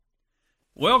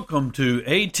Welcome to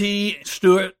A.T.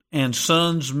 Stewart and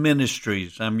Sons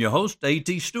Ministries. I'm your host,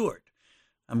 A.T. Stewart.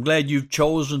 I'm glad you've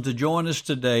chosen to join us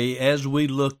today as we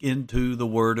look into the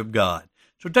Word of God.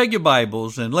 So take your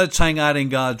Bibles and let's hang out in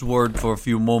God's Word for a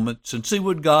few moments and see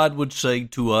what God would say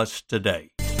to us today.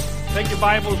 Take your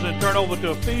Bibles and turn over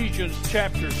to Ephesians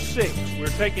chapter 6. We're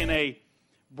taking a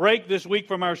break this week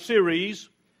from our series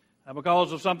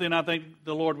because of something I think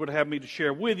the Lord would have me to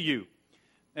share with you.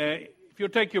 If you'll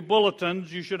take your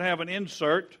bulletins, you should have an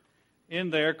insert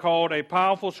in there called A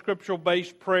Powerful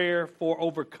Scriptural-Based Prayer for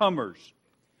Overcomers.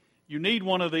 You need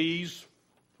one of these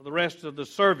for the rest of the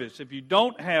service. If you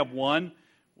don't have one,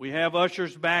 we have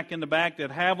ushers back in the back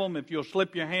that have them. If you'll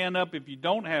slip your hand up if you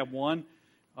don't have one,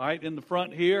 all right, in the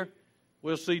front here,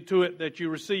 we'll see to it that you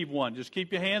receive one. Just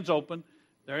keep your hands open.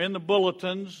 They're in the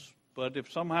bulletins, but if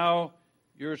somehow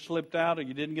you're slipped out or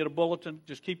you didn't get a bulletin,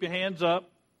 just keep your hands up.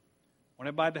 I want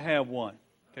everybody to have one.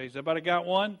 Okay, has everybody got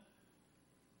one?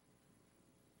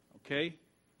 Okay,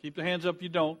 keep the hands up if you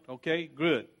don't. Okay,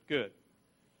 good.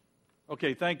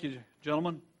 Okay, thank you,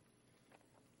 gentlemen.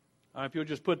 If you'll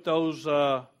just put those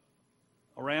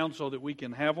around so that we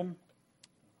can have them.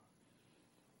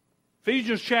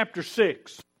 Ephesians chapter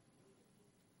 6.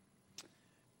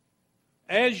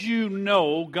 As you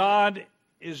know, God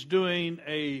is doing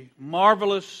a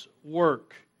marvelous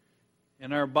work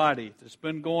in our body. It's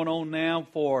been going on now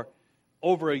for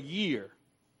over a year.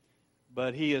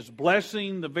 But He is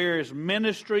blessing the various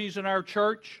ministries in our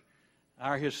church.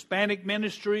 Our Hispanic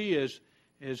ministry is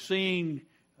seeing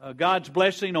God's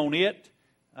blessing on it.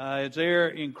 It's there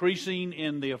increasing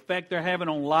in the effect they're having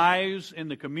on lives in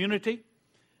the community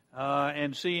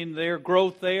and seeing their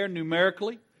growth there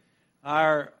numerically.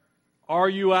 Our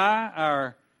RUI,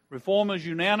 our Reformers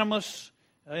Unanimous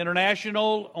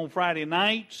International on Friday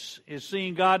nights, is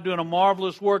seeing God doing a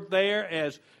marvelous work there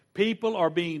as people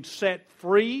are being set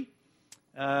free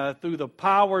through the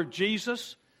power of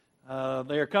Jesus.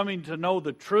 They are coming to know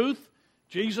the truth,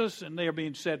 Jesus, and they are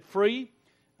being set free.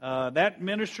 That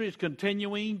ministry is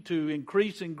continuing to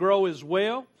increase and grow as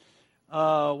well.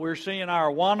 We're seeing our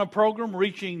Awana program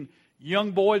reaching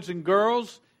young boys and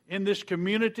girls in this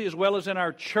community as well as in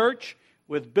our church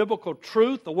with biblical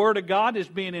truth. The Word of God is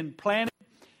being implanted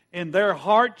in their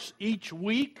hearts each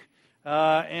week,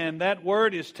 and that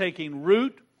Word is taking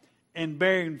root and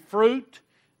bearing fruit.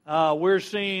 We're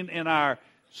seeing in our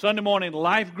Sunday morning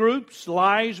life groups,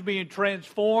 lives being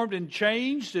transformed and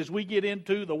changed as we get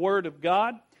into the Word of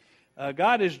God.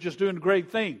 God is just doing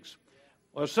great things.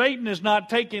 Well, Satan is not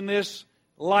taking this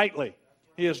lightly.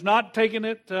 He is not taking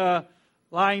it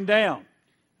lying down.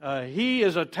 He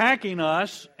is attacking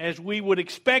us as we would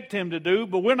expect him to do,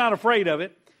 but we're not afraid of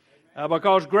it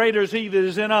because greater is He that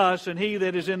is in us than he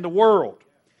that is in the world.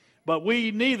 But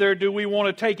neither do we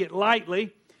want to take it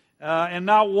lightly and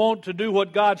not want to do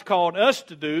what God's called us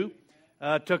to do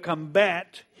to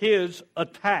combat his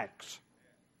attacks.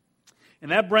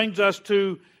 And that brings us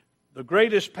to the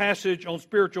greatest passage on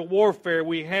spiritual warfare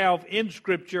we have in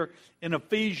Scripture in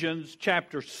Ephesians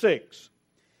chapter 6.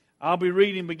 I'll be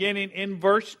reading beginning in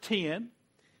verse 10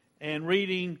 and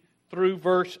reading through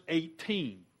verse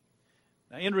 18.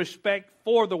 Now, in respect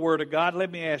for the Word of God,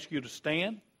 let me ask you to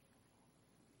stand.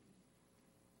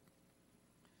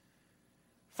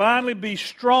 Finally, be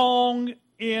strong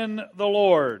in the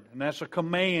Lord. And that's a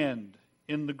command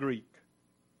in the Greek.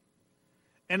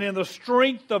 And in the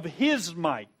strength of His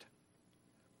might,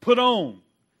 put on.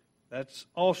 That's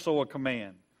also a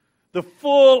command. The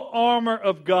full armor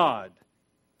of God,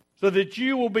 so that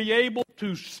you will be able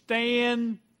to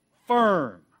stand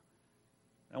firm.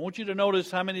 I want you to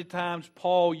notice how many times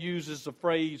Paul uses the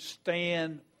phrase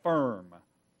stand firm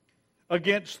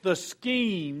against the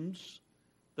schemes,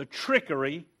 the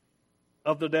trickery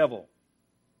of the devil.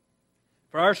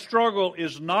 For our struggle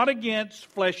is not against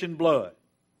flesh and blood,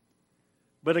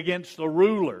 but against the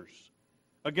rulers,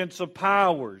 against the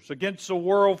powers, against the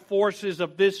world forces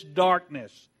of this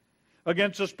darkness,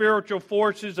 against the spiritual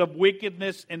forces of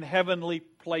wickedness in heavenly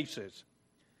places.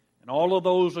 And all of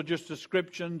those are just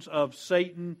descriptions of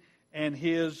Satan and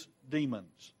his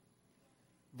demons.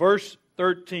 Verse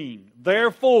 13,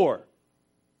 therefore,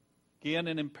 again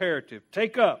an imperative,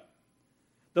 take up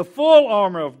the full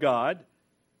armor of God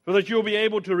so that you'll be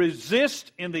able to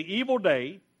resist in the evil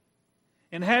day,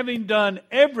 and having done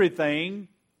everything,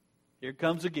 here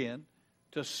comes again,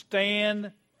 to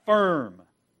stand firm.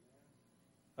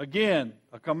 Again,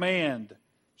 a command,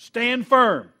 stand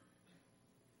firm.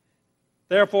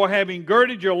 Therefore, having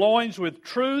girded your loins with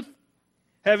truth,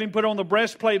 having put on the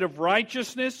breastplate of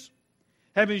righteousness,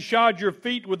 having shod your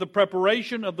feet with the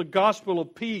preparation of the gospel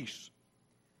of peace,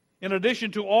 In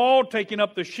addition to all, taking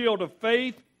up the shield of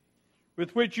faith,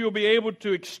 with which you'll be able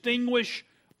to extinguish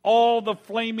all the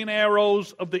flaming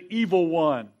arrows of the evil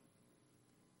one.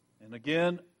 And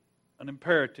again, an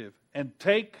imperative. And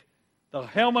take the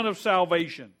helmet of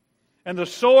salvation and the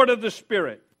sword of the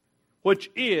Spirit, which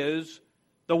is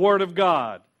the Word of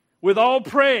God, with all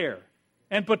prayer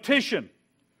and petition.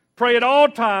 Pray at all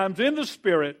times in the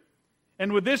Spirit,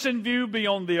 and with this in view, be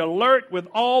on the alert with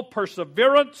all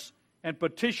perseverance and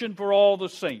petition for all the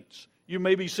saints. You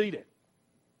may be seated.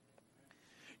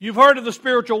 You've heard of the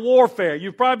spiritual warfare.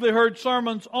 You've probably heard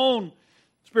sermons on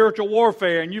spiritual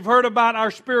warfare, and you've heard about our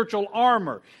spiritual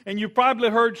armor, and you've probably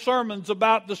heard sermons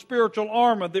about the spiritual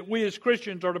armor that we as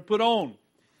Christians are to put on.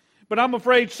 But I'm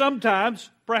afraid sometimes,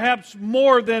 perhaps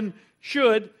more than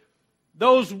should,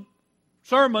 those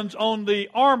sermons on the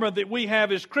armor that we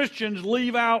have as Christians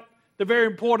leave out the very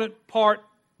important part,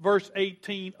 verse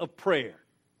 18, of prayer.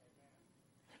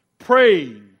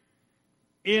 Praying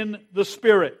in the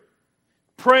Spirit.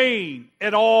 Praying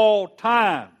at all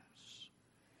times.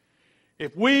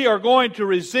 If we are going to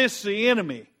resist the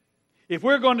enemy, if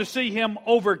we're going to see him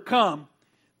overcome,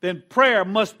 then prayer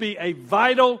must be a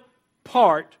vital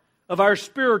part of our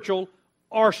spiritual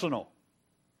arsenal.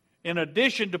 In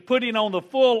addition to putting on the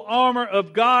full armor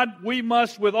of God, we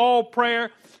must, with all prayer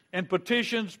and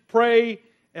petitions, pray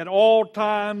at all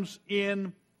times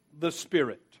in the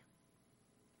Spirit.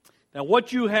 Now,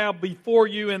 what you have before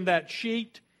you in that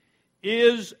sheet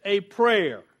is a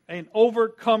prayer, an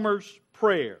overcomer's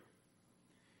prayer.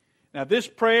 Now, this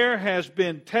prayer has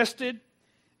been tested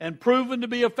and proven to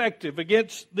be effective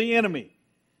against the enemy.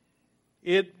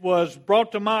 It was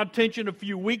brought to my attention a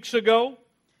few weeks ago.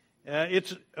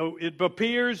 It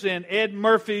appears in Ed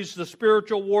Murphy's The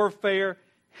Spiritual Warfare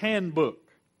Handbook.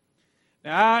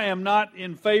 Now, I am not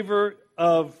in favor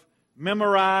of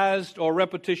memorized or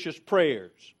repetitious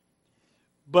prayers,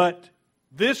 but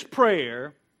this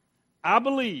prayer, I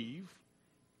believe,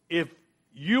 if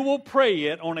you will pray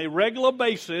it on a regular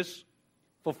basis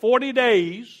for 40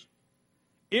 days,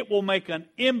 it will make an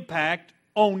impact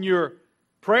on your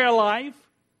prayer life.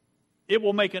 It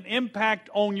will make an impact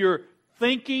on your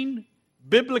thinking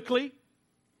biblically.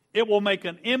 It will make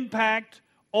an impact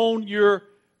on your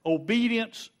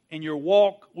obedience and your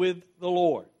walk with the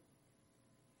Lord.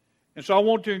 And so I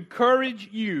want to encourage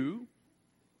you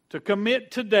to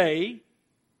commit today,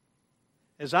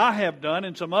 as I have done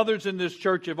and some others in this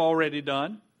church have already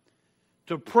done,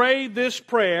 to pray this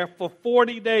prayer for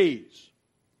 40 days.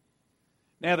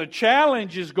 Now, the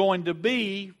challenge is going to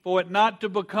be for it not to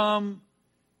become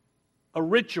a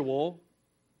ritual,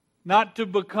 not to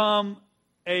become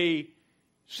a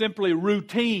simply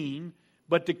routine,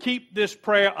 but to keep this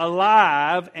prayer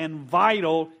alive and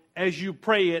vital as you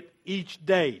pray it each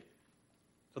day.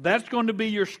 So that's going to be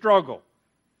your struggle.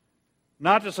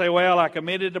 Not to say, well, I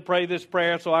committed to pray this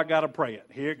prayer, so I got to pray it.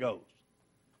 Here it goes.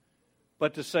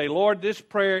 But to say, Lord, this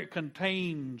prayer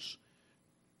contains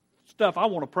stuff I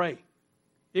want to pray.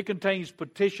 It contains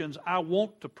petitions I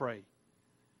want to pray.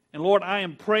 And Lord, I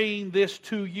am praying this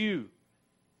to you.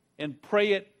 And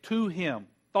pray it to Him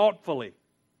thoughtfully,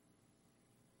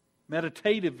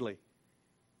 meditatively,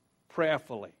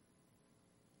 prayerfully.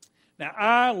 Now,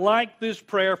 I like this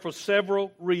prayer for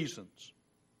several reasons.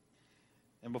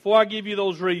 And before I give you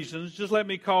those reasons, just let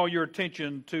me call your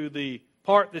attention to the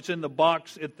part that's in the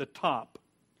box at the top.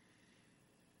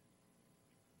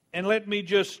 And let me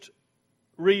just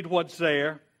read what's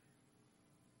there.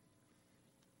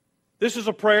 This is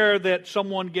a prayer that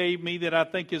someone gave me that I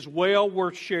think is well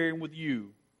worth sharing with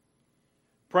you.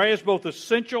 Prayer is both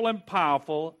essential and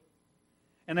powerful,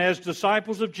 and as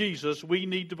disciples of Jesus, we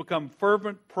need to become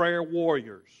fervent prayer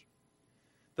warriors.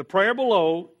 The prayer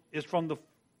below is from the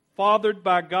Fathered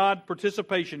by God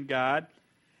Participation Guide,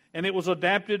 and it was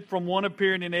adapted from one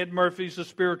appearing in Ed Murphy's The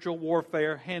Spiritual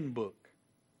Warfare Handbook.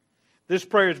 This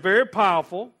prayer is very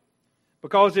powerful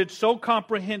because it's so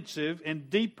comprehensive and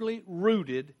deeply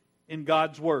rooted in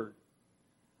God's Word.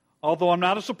 Although I'm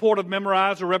not a supporter of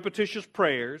memorized or repetitious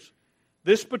prayers,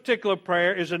 this particular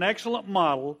prayer is an excellent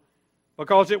model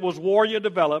because it was warrior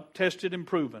developed, tested, and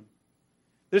proven.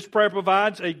 This prayer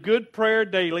provides a good prayer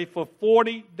daily for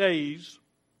 40 days.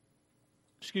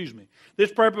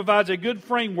 This prayer provides a good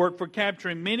framework for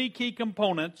capturing many key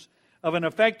components of an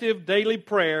effective daily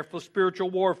prayer for spiritual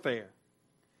warfare.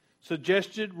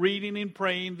 Suggested reading and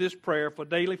praying this prayer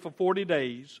daily for 40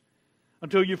 days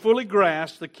until you fully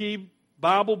grasp the key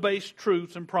Bible-based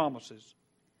truths and promises.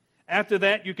 After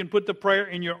that, you can put the prayer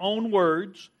in your own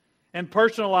words and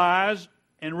personalize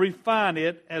and refine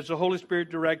it as the Holy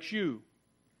Spirit directs you.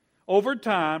 Over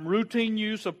time, routine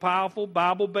use of powerful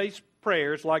Bible-based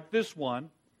prayers like this one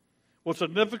will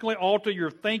significantly alter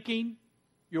your thinking,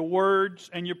 your words,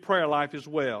 and your prayer life as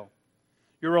well.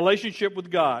 Your relationship with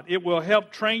God. It will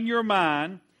help train your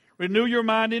mind, renew your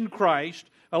mind in Christ,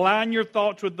 align your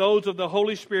thoughts with those of the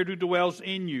Holy Spirit who dwells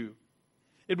in you.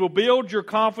 It will build your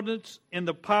confidence in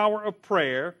the power of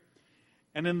prayer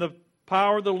and in the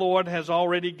power the Lord has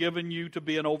already given you to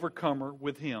be an overcomer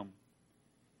with Him.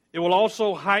 It will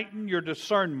also heighten your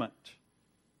discernment,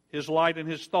 His light and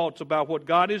His thoughts about what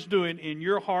God is doing in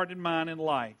your heart and mind and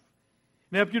life.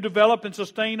 And help you develop and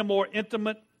sustain a more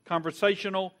intimate,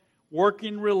 conversational,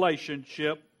 working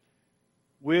relationship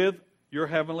with your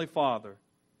Heavenly Father.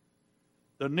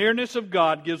 The nearness of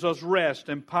God gives us rest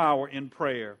and power in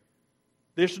prayer.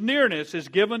 This nearness is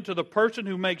given to the person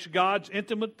who makes God's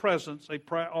intimate presence a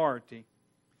priority.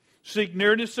 Seek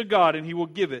nearness to God and He will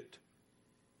give it.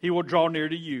 He will draw near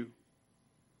to you.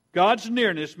 God's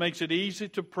nearness makes it easy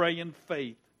to pray in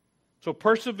faith. So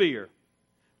persevere.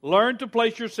 Learn to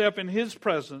place yourself in His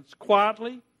presence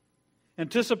quietly,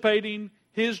 anticipating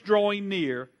His drawing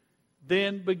near,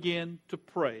 then begin to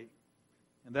pray.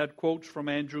 And that quote's from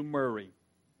Andrew Murray.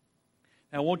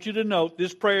 Now I want you to note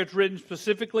this prayer is written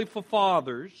specifically for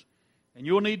fathers, and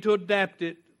you'll need to adapt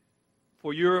it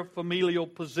for your familial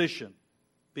position,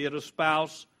 be it a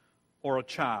spouse or a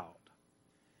child.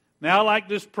 Now I like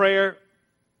this prayer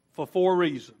for 4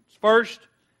 reasons. First,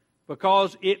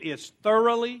 because it is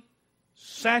thoroughly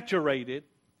saturated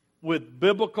with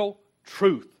biblical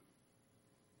truth.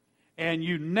 And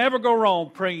you never go wrong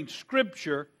praying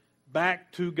Scripture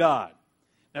back to God.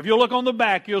 Now if you'll look on the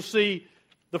back, you'll see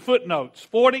the footnotes,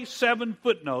 47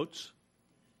 footnotes,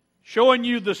 showing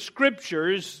you the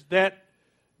Scriptures that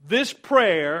this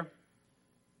prayer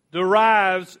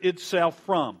derives itself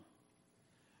from.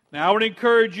 Now I would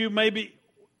encourage you maybe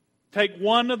take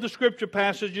one of the Scripture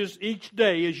passages each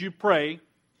day as you pray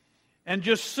and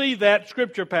just see that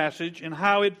Scripture passage and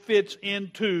how it fits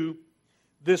into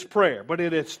this prayer. But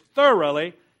it is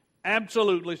thoroughly,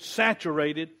 absolutely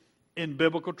saturated in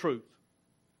biblical truth.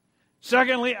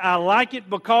 Secondly, I like it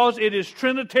because it is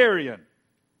Trinitarian.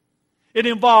 It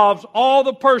involves all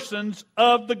the persons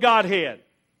of the Godhead.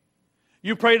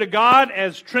 You pray to God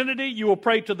as Trinity. You will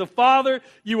pray to the Father.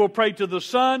 You will pray to the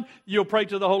Son. You will pray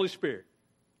to the Holy Spirit.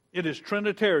 It is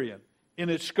Trinitarian in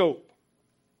its scope.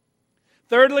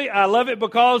 Thirdly, I love it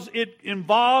because it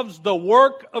involves the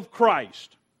work of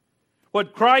Christ.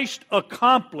 What Christ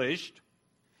accomplished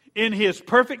in His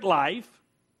perfect life,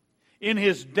 in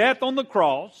His death on the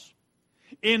cross,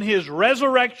 in His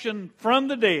resurrection from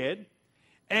the dead,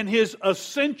 and His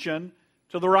ascension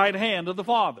to the right hand of the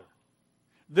Father.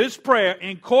 This prayer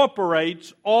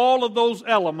incorporates all of those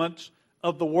elements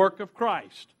of the work of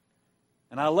Christ.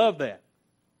 And I love that.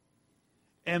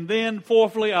 And then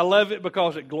fourthly, I love it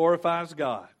because it glorifies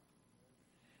God.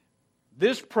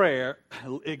 This prayer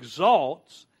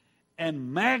exalts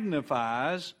and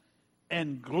magnifies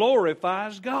and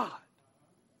glorifies God.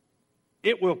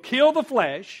 It will kill the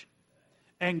flesh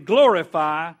and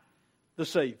glorify the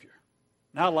Savior.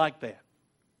 Now I like that.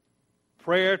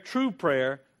 Prayer, true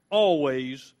prayer,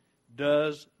 always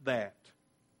does that.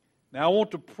 Now I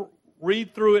want to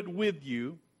read through it with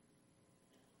you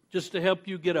just to help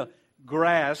you get a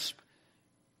grasp,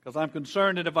 because I'm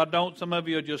concerned that if I don't, some of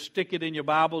you will just stick it in your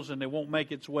Bibles and it won't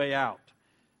make its way out.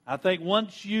 I think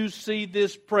once you see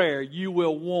this prayer, you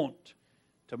will want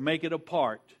to make it a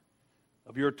part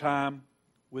of your time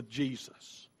with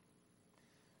Jesus.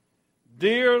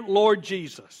 Dear Lord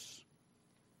Jesus,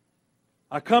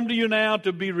 I come to you now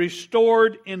to be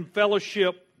restored in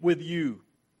fellowship with you,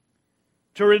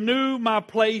 to renew my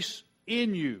place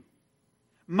in you,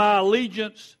 my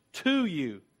allegiance to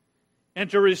you, and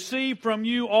to receive from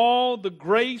you all the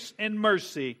grace and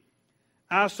mercy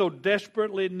I so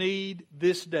desperately need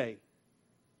this day.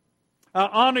 I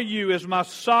honor you as my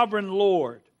sovereign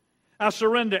Lord. I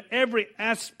surrender every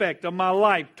aspect of my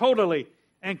life totally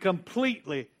and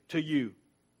completely to you.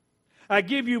 I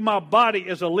give you my body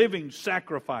as a living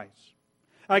sacrifice.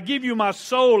 I give you my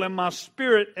soul and my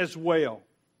spirit as well.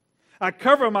 I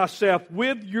cover myself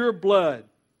with your blood,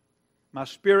 my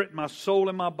spirit, my soul,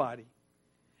 and my body.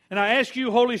 And I ask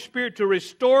you, Holy Spirit, to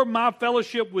restore my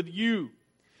fellowship with you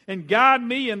and guide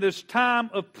me in this time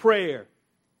of prayer.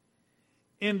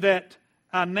 In that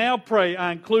I now pray,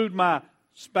 I include my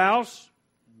spouse,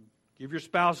 give your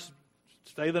spouse,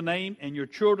 say the name, and your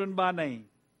children by name.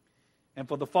 And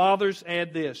for the fathers,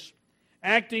 add this: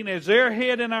 acting as their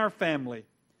head in our family,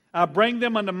 I bring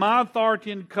them under my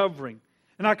authority and covering,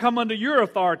 and I come under your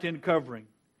authority and covering.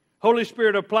 Holy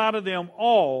Spirit, apply to them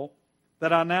all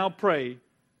that I now pray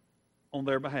on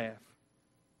their behalf.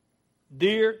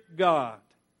 Dear God,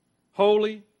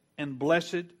 holy and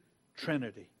blessed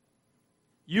Trinity.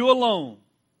 You alone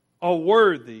are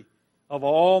worthy of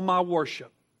all my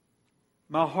worship,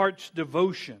 my heart's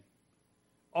devotion,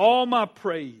 all my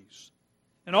praise,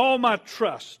 and all my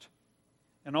trust,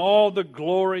 and all the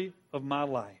glory of my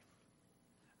life.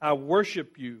 I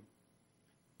worship you,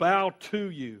 bow to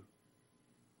you,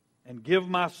 and give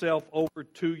myself over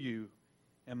to you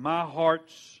and my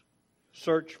heart's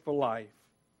search for life.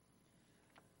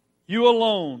 You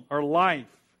alone are life,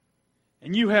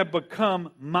 and you have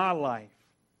become my life.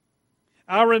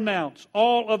 I renounce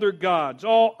all other gods,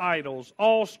 all idols,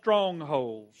 all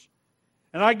strongholds,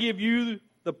 and I give you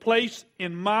the place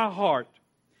in my heart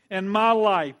and my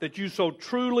life that you so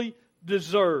truly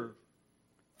deserve.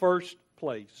 First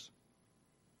place.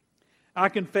 I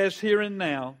confess here and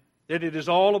now that it is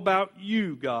all about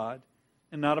you, God,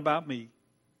 and not about me.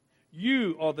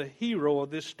 You are the hero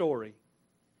of this story,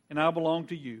 and I belong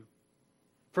to you.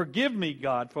 Forgive me,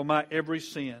 God, for my every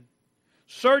sin.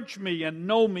 Search me and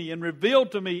know me and reveal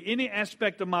to me any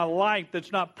aspect of my life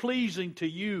that's not pleasing to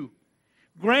you.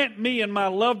 Grant me and my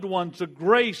loved ones the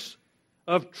grace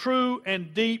of true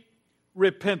and deep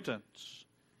repentance.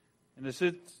 And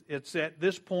it's at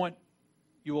this point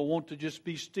you will want to just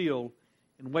be still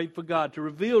and wait for God to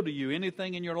reveal to you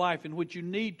anything in your life in which you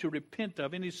need to repent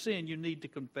of, any sin you need to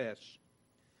confess.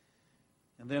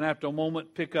 And then after a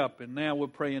moment, pick up, and now we'll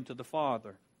pray into the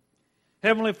Father.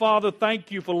 Heavenly Father,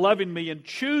 thank you for loving me and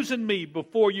choosing me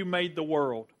before you made the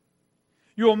world.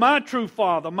 You are my true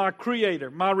Father, my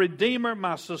Creator, my Redeemer,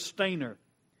 my Sustainer,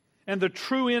 and the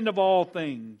true end of all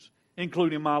things,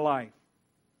 including my life.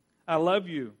 I love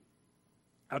you.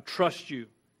 I trust you.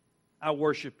 I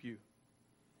worship you.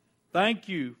 Thank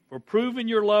you for proving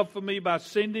your love for me by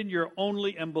sending your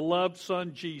only and beloved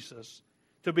Son, Jesus,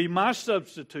 to be my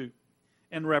substitute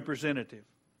and representative.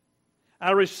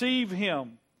 I receive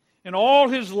Him in all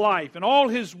His life and all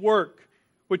His work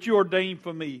which you ordained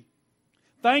for me.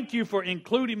 Thank you for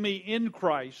including me in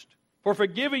Christ, for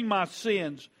forgiving my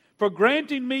sins, for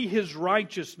granting me His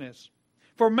righteousness,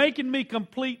 for making me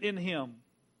complete in Him.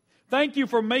 Thank you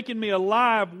for making me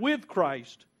alive with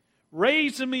Christ,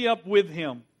 raising me up with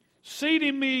Him,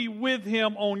 seating me with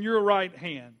Him on your right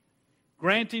hand,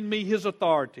 granting me His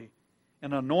authority,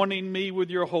 and anointing me with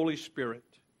your Holy Spirit.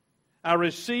 I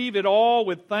receive it all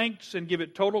with thanks and give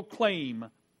it total claim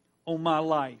on my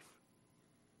life.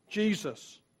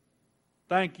 Jesus,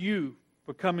 thank you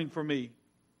for coming for me,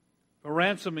 for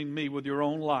ransoming me with your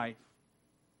own life.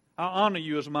 I honor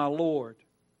you as my Lord.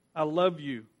 I love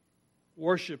you,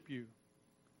 worship you,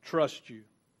 trust you.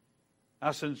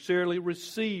 I sincerely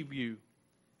receive you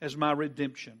as my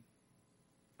redemption.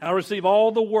 I receive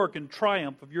all the work and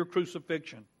triumph of your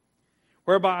crucifixion,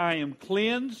 whereby I am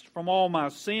cleansed from all my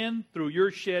sin through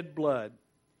your shed blood.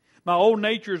 My old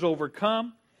nature is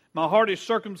overcome, my heart is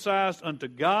circumcised unto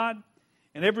God,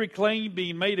 and every claim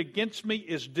being made against me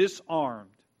is disarmed.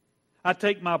 I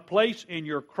take my place in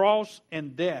your cross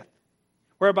and death,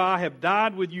 whereby I have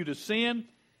died with you to sin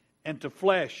and to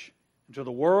flesh, and to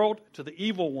the world, to the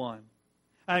evil one.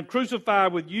 I am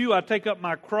crucified with you. I take up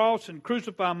my cross and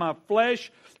crucify my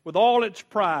flesh with all its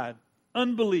pride,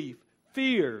 unbelief,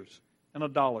 fears, and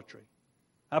idolatry.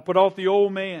 I put off the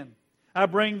old man. I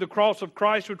bring the cross of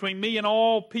Christ between me and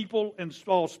all people and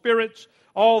all spirits,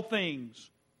 all things.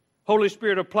 Holy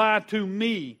Spirit, apply to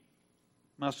me,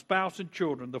 my spouse and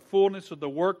children, the fullness of the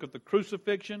work of the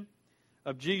crucifixion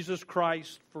of Jesus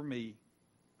Christ for me.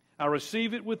 I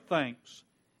receive it with thanks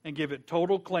and give it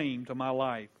total claim to my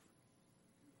life.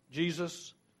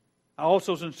 Jesus, I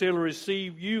also sincerely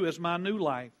receive you as my new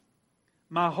life,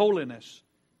 my holiness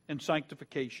and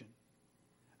sanctification.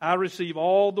 I receive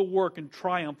all the work and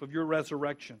triumph of your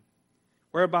resurrection,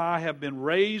 whereby I have been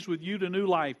raised with you to new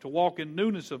life, to walk in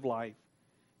newness of life,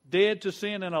 dead to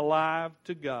sin and alive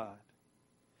to God.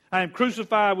 I am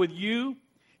crucified with you.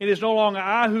 It is no longer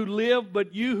I who live,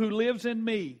 but you who lives in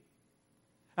me.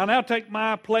 I now take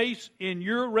my place in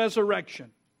your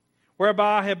resurrection,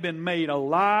 whereby I have been made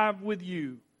alive with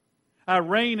you. I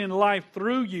reign in life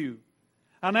through you.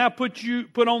 I now put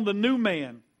on the new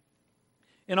man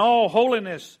in all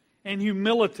holiness and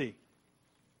humility,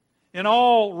 in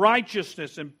all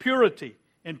righteousness and purity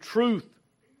and truth.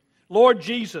 Lord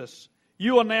Jesus,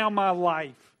 you are now my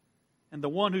life and the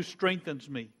one who strengthens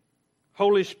me.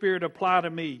 Holy Spirit, apply to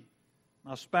me,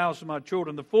 my spouse and my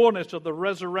children, the fullness of the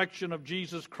resurrection of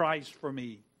Jesus Christ for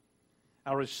me.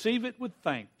 I receive it with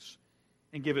thanks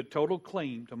and give it total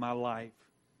claim to my life.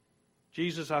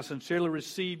 Jesus, I sincerely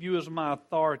receive you as my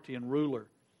authority and ruler,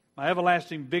 my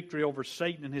everlasting victory over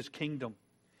Satan and his kingdom.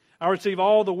 I receive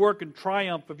all the work and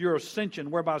triumph of your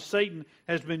ascension, whereby Satan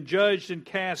has been judged and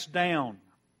cast down.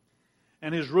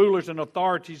 and his rulers and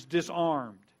authorities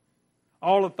disarmed.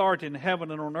 All authority in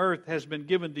heaven and on earth has been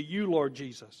given to you, Lord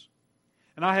Jesus.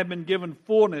 And I have been given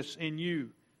fullness in you,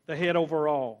 the head over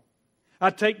all. I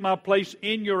take my place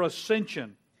in your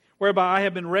ascension, whereby I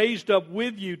have been raised up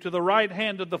with you to the right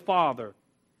hand of the Father,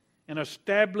 and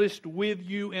established with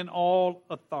you in all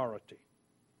authority.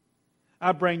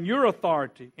 I bring your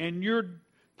authority and your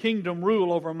kingdom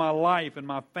rule over my life and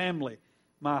my family,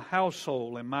 my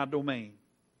household, and my domain.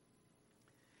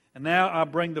 And now I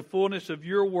bring the fullness of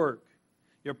your work,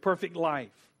 your perfect life,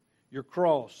 your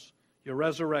cross, your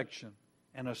resurrection,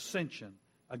 and ascension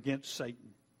against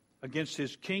Satan, against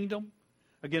his kingdom,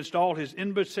 against all his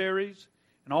adversaries,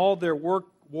 and all their work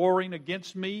warring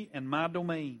against me and my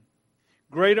domain.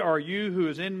 Greater are you who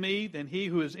is in me than he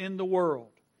who is in the world.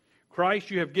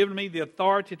 Christ, you have given me the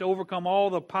authority to overcome all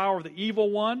the power of the evil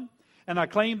one, and I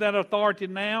claim that authority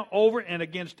now over and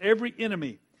against every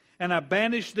enemy, and I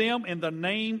banish them in the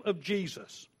name of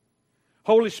Jesus.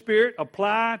 Holy Spirit,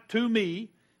 apply to me,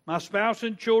 my spouse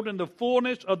and children, the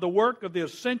fullness of the work of the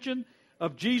ascension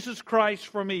of Jesus Christ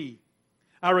for me.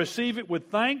 I receive it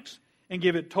with thanks and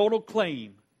give it total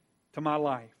claim to my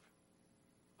life.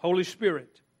 Holy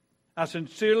Spirit, I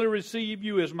sincerely receive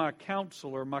you as my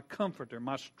counselor, my comforter,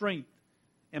 my strength,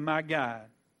 and my guide.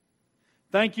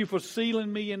 Thank you for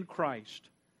sealing me in Christ.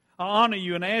 I honor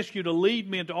you and ask you to lead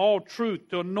me into all truth,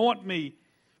 to anoint me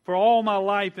for all my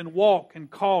life and walk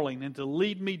and calling, and to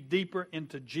lead me deeper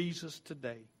into Jesus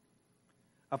today.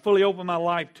 I fully open my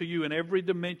life to you in every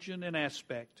dimension and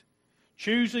aspect,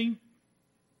 choosing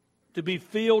to be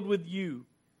filled with you,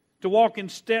 to walk in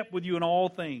step with you in all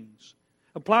things.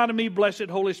 Apply to me, blessed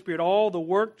Holy Spirit, all the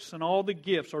works and all the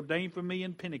gifts ordained for me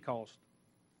in Pentecost.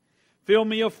 Fill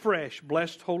me afresh,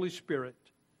 blessed Holy Spirit.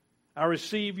 I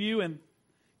receive you and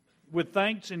with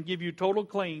thanks and give you total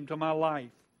claim to my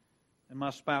life and my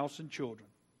spouse and children.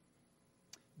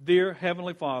 Dear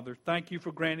Heavenly Father, thank you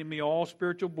for granting me all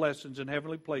spiritual blessings in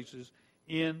heavenly places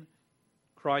in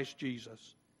Christ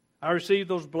Jesus. I receive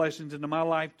those blessings into my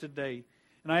life today,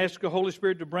 and I ask the Holy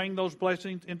Spirit to bring those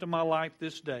blessings into my life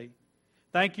this day.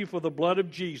 Thank you for the blood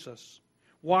of Jesus.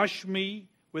 Wash me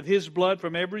with His blood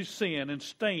from every sin and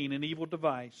stain and evil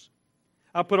device.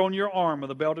 I put on your armor,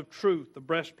 the belt of truth, the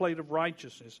breastplate of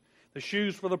righteousness, the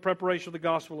shoes for the preparation of the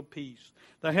gospel of peace,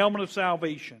 the helmet of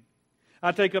salvation.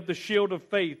 I take up the shield of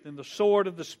faith and the sword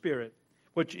of the Spirit,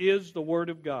 which is the Word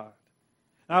of God.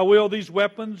 I wield these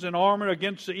weapons and armor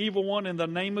against the evil one in the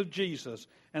name of Jesus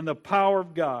and the power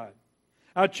of God.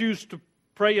 I choose to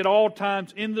pray at all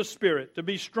times in the Spirit, to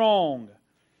be strong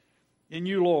in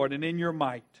you, Lord, and in your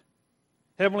might.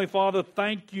 Heavenly Father,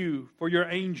 thank you for your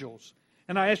angels,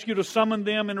 and I ask you to summon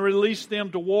them and release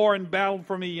them to war and battle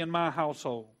for me and my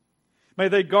household. May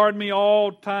they guard me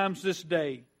all times this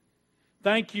day.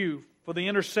 Thank you for the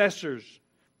intercessors,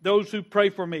 those who pray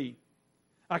for me.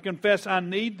 I confess I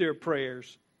need their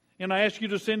prayers, and I ask you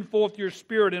to send forth your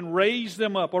Spirit and raise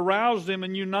them up, arouse them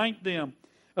and unite them,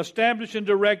 establish and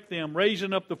direct them,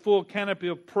 raising up the full canopy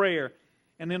of prayer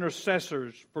and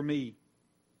intercessors for me.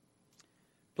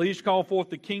 Please call forth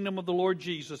the kingdom of the Lord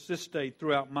Jesus this day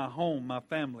throughout my home, my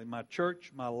family, my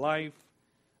church, my life,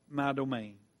 my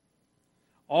domain.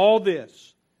 All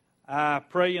this I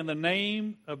pray in the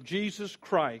name of Jesus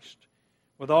Christ,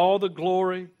 with all the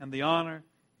glory and the honor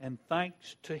and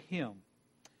thanks to Him.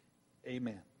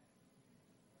 Amen.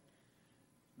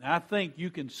 Now I think you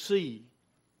can see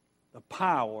the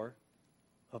power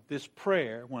of this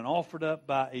prayer when offered up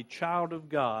by a child of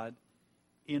God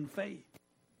in faith,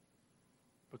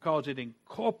 because it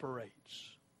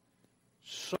incorporates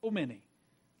so many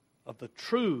of the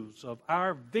truths of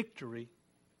our victory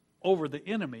over the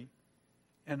enemy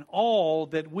and all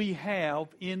that we have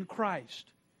in Christ,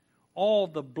 all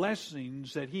the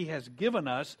blessings that He has given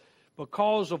us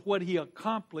because of what He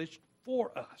accomplished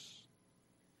for us.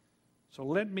 So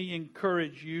let me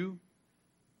encourage you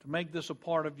to make this a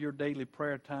part of your daily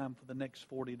prayer time for the next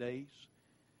 40 days.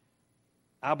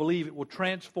 I believe it will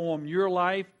transform your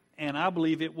life, and I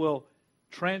believe it will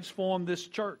transform this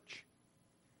church.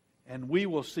 And we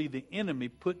will see the enemy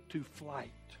put to flight,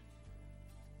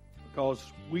 because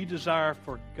we desire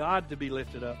for God to be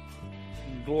lifted up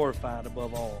and glorified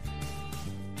above all.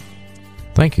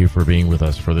 Thank you for being with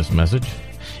us for this message.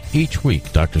 Each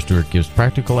week, Dr. Stewart gives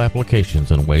practical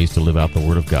applications and ways to live out the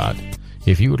Word of God.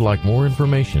 If you would like more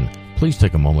information, please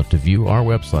take a moment to view our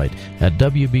website at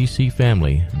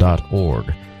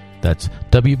wbcfamily.org. That's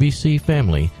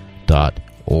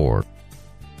wbcfamily.org.